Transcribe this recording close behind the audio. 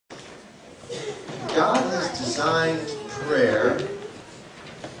God has designed prayer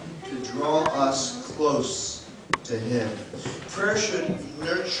to draw us close to Him. Prayer should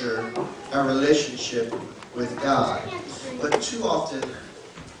nurture our relationship with God. But too often,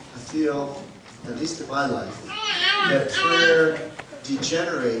 I feel, at least in my life, that prayer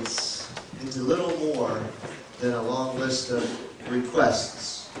degenerates into little more than a long list of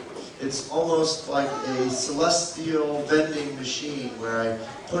requests. It's almost like a celestial vending machine where I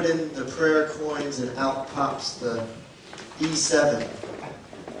put in the prayer coins and out pops the E7,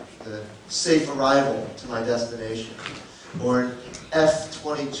 the safe arrival to my destination. Or an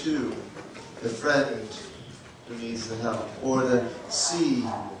F22, the friend who needs the help. Or the C8,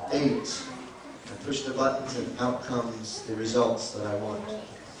 I push the buttons and out comes the results that I want.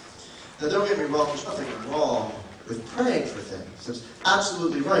 Now don't get me wrong, there's nothing wrong with praying for things. It's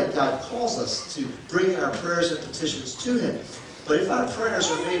absolutely right. God calls us to bring our prayers and petitions to Him. But if our prayers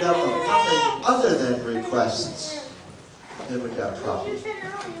are made up of nothing other than requests, then we've got a problem.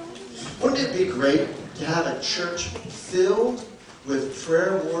 Wouldn't it be great to have a church filled with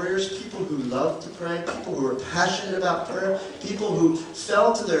prayer warriors, people who love to pray, people who are passionate about prayer, people who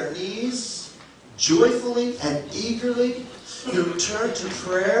fell to their knees joyfully and eagerly, who turn to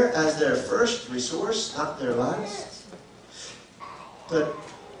prayer as their first resource, not their last? But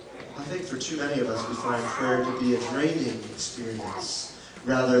I think for too many of us, we find prayer to be a draining experience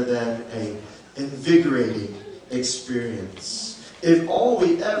rather than an invigorating experience. If all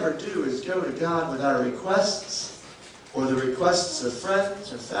we ever do is go to God with our requests or the requests of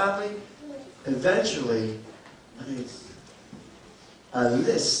friends or family, eventually, a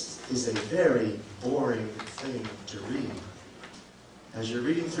list is a very boring thing to read. As you're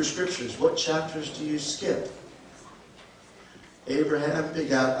reading through scriptures, what chapters do you skip? Abraham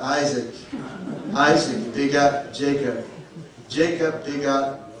begot Isaac. Isaac begot Jacob. Jacob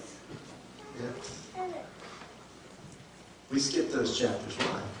begot... Yeah. We skip those chapters.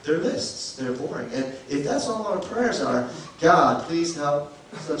 Why? They're lists. They're boring. And if that's all our prayers are, God, please help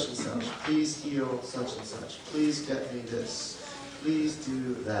such and such. Please heal such and such. Please get me this. Please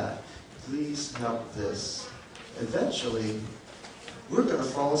do that. Please help this. Eventually, we're going to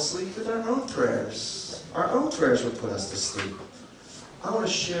fall asleep with our own prayers. Our own prayers will put us to sleep. I want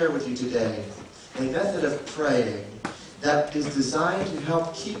to share with you today a method of praying that is designed to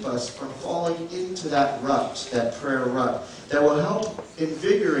help keep us from falling into that rut, that prayer rut, that will help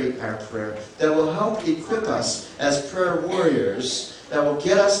invigorate our prayer, that will help equip us as prayer warriors, that will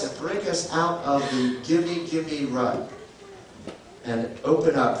get us and break us out of the gimme, gimme rut and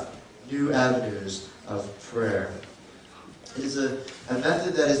open up new avenues of prayer. It is a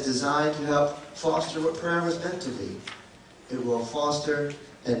method that is designed to help foster what prayer was meant to be. It will foster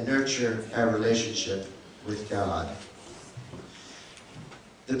and nurture our relationship with God.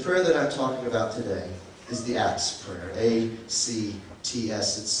 The prayer that I'm talking about today is the ACTS prayer,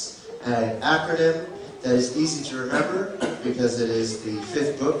 A.C.T.S. It's an acronym that is easy to remember because it is the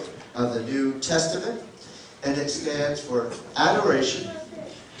 5th book of the New Testament, and it stands for Adoration,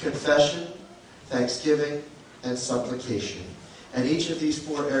 Confession, Thanksgiving, and Supplication. And each of these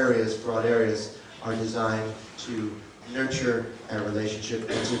 4 areas, broad areas, are designed to nurture our relationship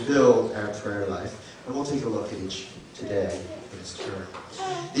and to build our prayer life. And we'll take a look at each today in its turn.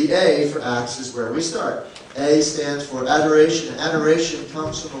 The A for ACTS is where we start. A stands for adoration. Adoration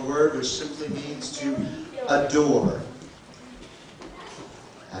comes from a word which simply means to adore.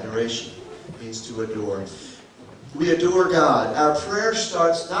 Adoration means to adore. We adore God. Our prayer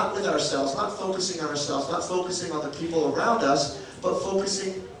starts not with ourselves, not focusing on ourselves, not focusing on the people around us, but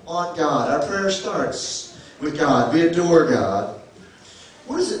focusing on God. Our prayer starts with God. We adore God.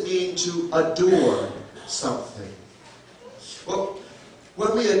 What does it mean to adore something? Well,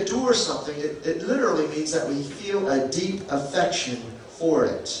 when we adore something, it literally means that we feel a deep affection for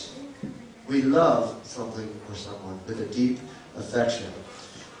it. We love something or someone with a deep affection.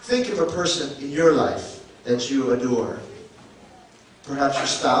 Think of a person in your life that you adore. Perhaps your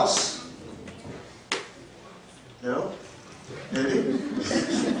spouse? No? Maybe?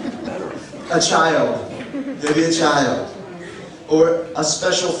 A child. Maybe a child. Or a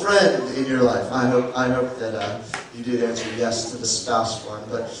special friend in your life. I hope that you did answer yes to the spouse one,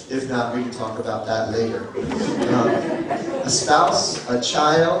 but if not, we can talk about that later. A spouse, a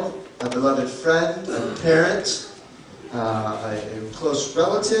child, a beloved friend, a parent, a close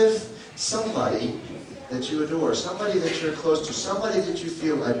relative, somebody that you adore, somebody that you're close to, somebody that you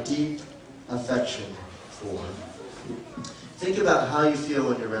feel a deep affection for. Think about how you feel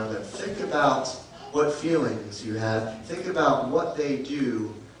when you're around them. Think about what feelings you have. Think about what they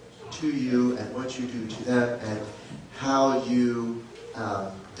do to you and what you do to them and how you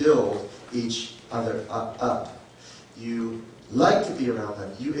build each other up. You like to be around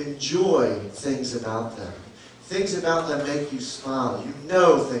them. You enjoy things about them. Things about them make you smile. You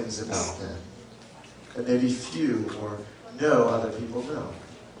know things about them that maybe few or no other people know.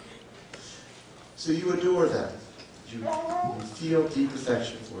 So you adore them. You feel deep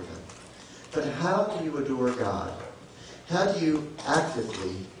affection for them. But how do you adore God? How do you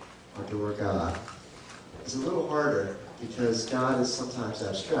actively adore God? It's a little harder because God is sometimes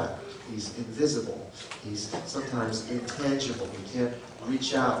abstract. He's invisible. He's sometimes intangible. We can't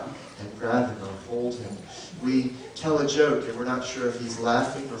reach out and grab him or hold him. We tell a joke and we're not sure if he's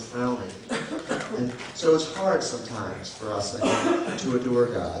laughing or frowning. And so it's hard sometimes for us, I think, to adore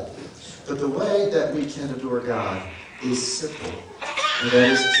God. But the way that we can adore God is simple. And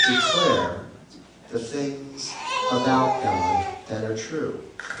that is to declare the things about God that are true.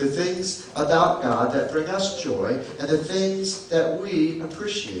 The things about God that bring us joy, and the things that we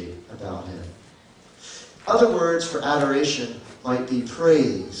appreciate about him. Other words for adoration might be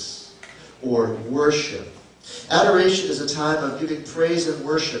praise or worship. Adoration is a time of giving praise and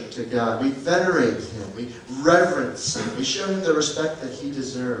worship to God. We venerate him. We reverence him. We show him the respect that he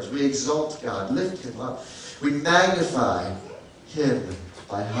deserves. We exalt God, lift him up. We magnify him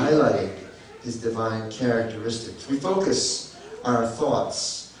by highlighting his divine characteristics. We focus our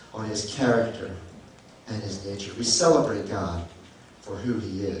thoughts on his character and his nature. We celebrate God for who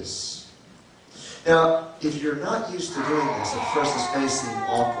he is. Now, if you're not used to doing this, at first this may seem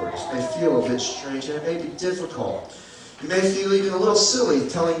awkward. This may feel a bit strange, and it may be difficult. You may feel even a little silly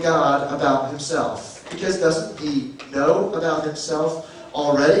telling God about himself. Because doesn't he know about himself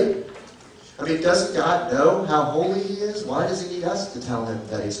already? I mean, doesn't God know how holy he is? Why does he need us to tell him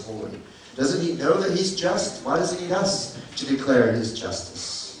that he's holy? Doesn't he know that he's just? Why does he need us to declare his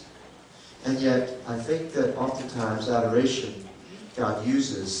justice? And yet, I think that oftentimes adoration God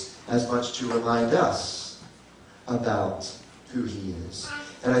uses as much to remind us about who he is.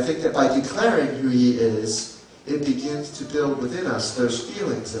 And I think that by declaring who he is, it begins to build within us those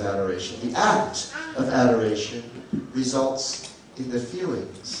feelings of adoration. The act of adoration results in the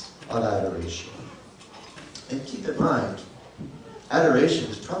feelings of adoration. And keep in mind, adoration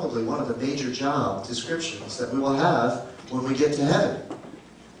is probably one of the major job descriptions that we will have when we get to heaven.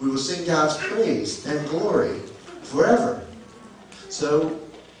 We will sing God's praise and glory forever. So,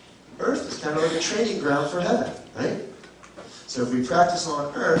 earth is kind of like a training ground for heaven, right? So if we practice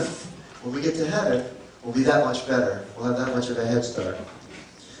on earth, when we get to heaven, we'll be that much better. We'll have that much of a head start.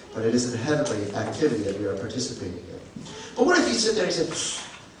 But it is a heavenly activity that we are participating in. But what if you sit there and say,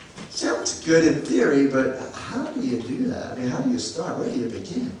 sounds good in theory, but how do you do that? I mean, how do you start? Where do you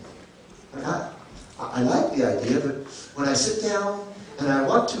begin? I like the idea, but when I sit down and I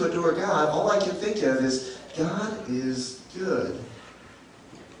want to adore God, all I can think of is, God is good.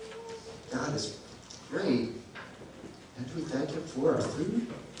 God is great. And do we thank him for our food?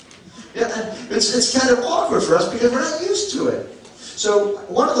 Yeah, it's kind of awkward for us because we're not used to it. So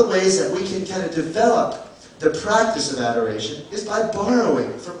one of the ways that we can kind of develop the practice of adoration is by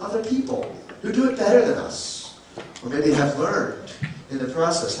borrowing from other people who do it better than us, or maybe have learned in the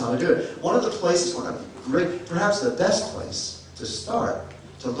process how to do it. One of the places, perhaps the best place to start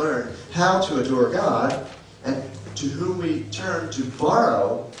to learn how to adore God and to whom we turn to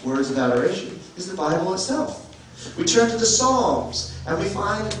borrow words of adoration is the Bible itself. We turn to the Psalms, and we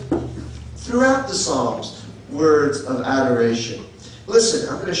find throughout the Psalms words of adoration. Listen,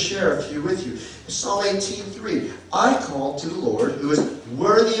 I'm going to share a few with you. Psalm 18:3, I call to the Lord who is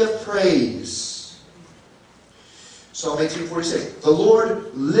worthy of praise. Psalm 18:46, the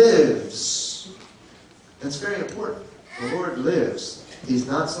Lord lives. That's very important. The Lord lives. He's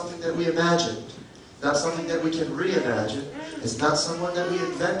not something that we imagined. Not something that we can reimagine. It's not someone that we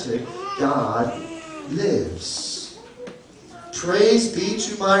invented. God lives. Praise be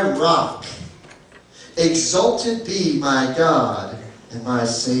to my rock. Exalted be my God and my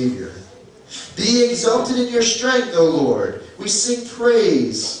Savior. Be exalted in your strength, O Lord. We sing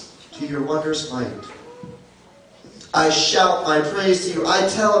praise to your wondrous might. I shout my praise to you. I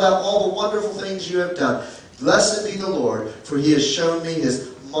tell about all the wonderful things you have done. Blessed be the Lord, for he has shown me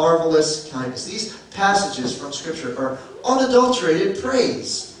his marvelous kindness. These passages from Scripture are unadulterated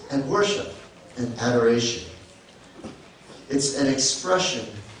praise and worship and adoration. It's an expression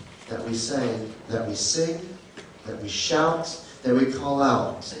that we sing, that we shout, that we call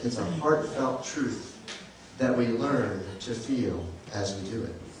out. It's a heartfelt truth that we learn to feel as we do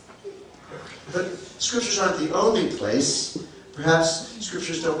it. But Scriptures aren't the only place. Perhaps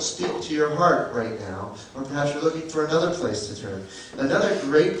Scriptures don't speak to your heart right now, or perhaps you're looking for another place to turn. Another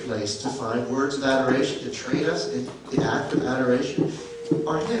great place to find words of adoration, to train us in the act of adoration,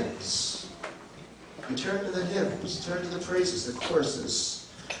 are hymns. we turn to the hymns, turn to the praises, the choruses.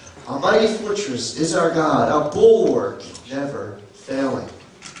 A mighty fortress is our God, a bulwark never failing.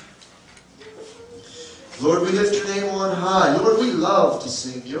 Lord, we lift your name on high. Lord, we love to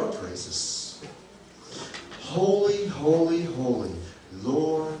sing your praises. Holy, holy, holy,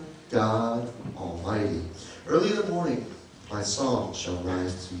 Lord God Almighty. Early in the morning, my song shall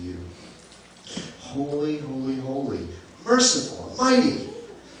rise to you. Holy, holy, holy, merciful, mighty,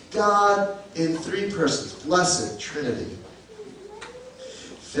 God in three persons, blessed Trinity.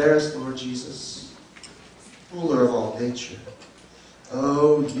 Fairest Lord Jesus, ruler of all nature,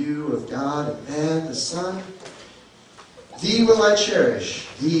 O you of God and man, the Son, thee will I cherish,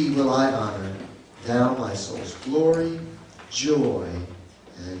 thee will I honor, thou my soul's glory, joy,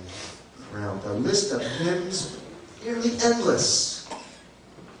 and crown. The list of hymns nearly endless.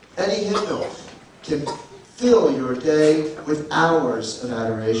 Any hymnal can fill your day with hours of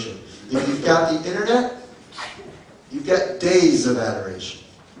adoration. If you've got the internet, you've got days of adoration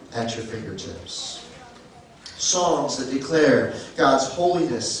at your fingertips. Songs that declare God's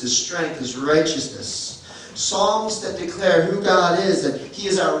holiness, His strength, His righteousness. Songs that declare who God is, that He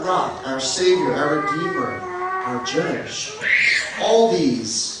is our rock, our Savior, our Redeemer, our Judge. All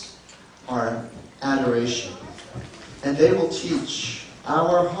these are adoration. And they will teach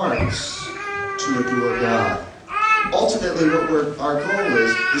our hearts to adore God. Ultimately, what our goal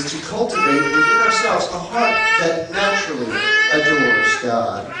is to cultivate within ourselves a heart that naturally adores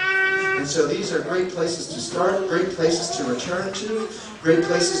God. And so these are great places to start, great places to return to, great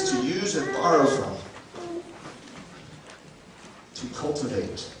places to use and borrow from, to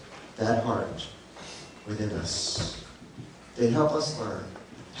cultivate that heart within us. They help us learn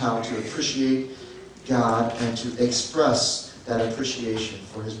how to appreciate God and to express that appreciation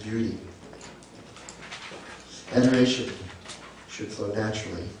for His beauty. Adoration should flow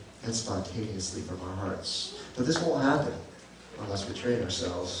naturally and spontaneously from our hearts. But this won't happen unless we train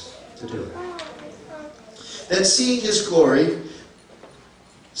ourselves to do it. Then seeing His glory,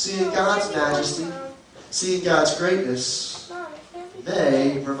 seeing God's majesty, seeing God's greatness,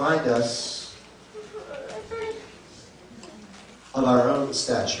 may remind us of our own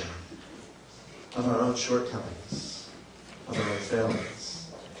stature, of our own shortcomings, of our own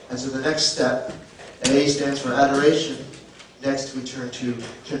failings. And so the next step, A stands for adoration. Next we turn to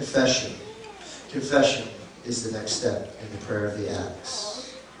confession. Confession is the next step in the prayer of the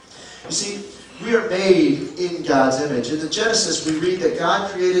Acts. You see, we are made in God's image. In the Genesis, we read that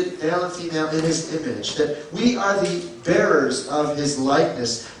God created male and female in His image, that we are the bearers of His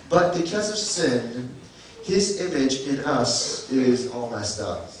likeness, but because of sin, His image in us is all messed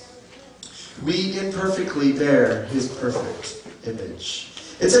up. We imperfectly bear His perfect image.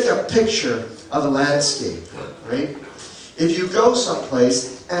 It's like a picture of a landscape, right? If you go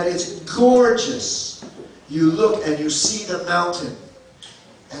someplace and it's gorgeous, you look and you see the mountain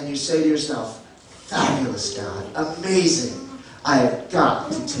and you say to yourself, fabulous, God, amazing. I have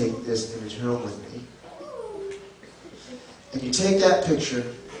got to take this image home with me. And you take that picture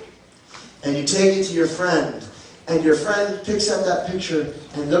and you take it to your friend, and your friend picks up that picture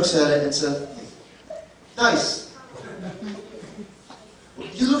and looks at it and says, nice.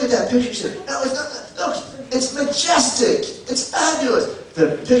 You look at that picture and say, no, it's not. Look, it's majestic. It's fabulous.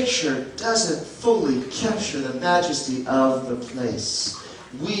 The picture doesn't fully capture the majesty of the place.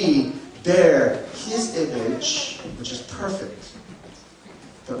 We bear His image, which is perfect,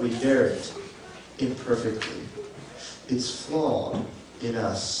 but we bear it imperfectly. It's flawed in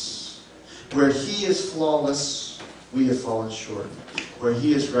us. Where He is flawless, we have fallen short. Where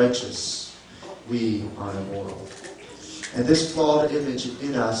He is righteous, we are immoral. And this flawed image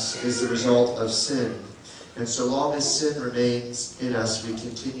in us is the result of sin. And so long as sin remains in us, we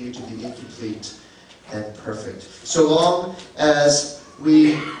continue to be incomplete and perfect. So long as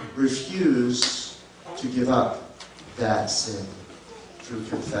we refuse to give up that sin through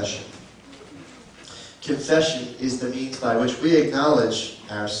confession. Confession is the means by which we acknowledge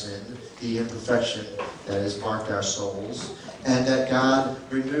our sin, the imperfection that has marked our souls, and that God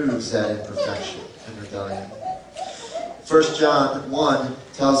removes that imperfection and rebellion. 1 John 1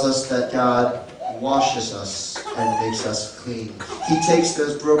 tells us that God washes us and makes us clean. He takes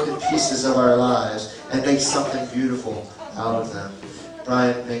those broken pieces of our lives and makes something beautiful out of them.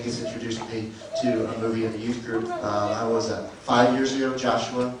 Brian Mangus introduced me to a movie in the youth group. I was 5 years ago,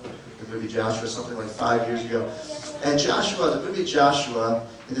 Joshua. The movie Joshua, something like 5 years ago. And Joshua, the movie Joshua,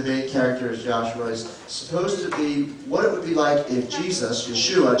 and the main character is Joshua, is supposed to be what it would be like if Jesus,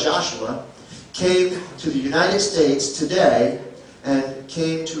 Yeshua, Joshua, came to the United States today and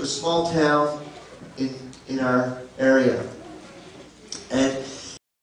came to a small town in our area. And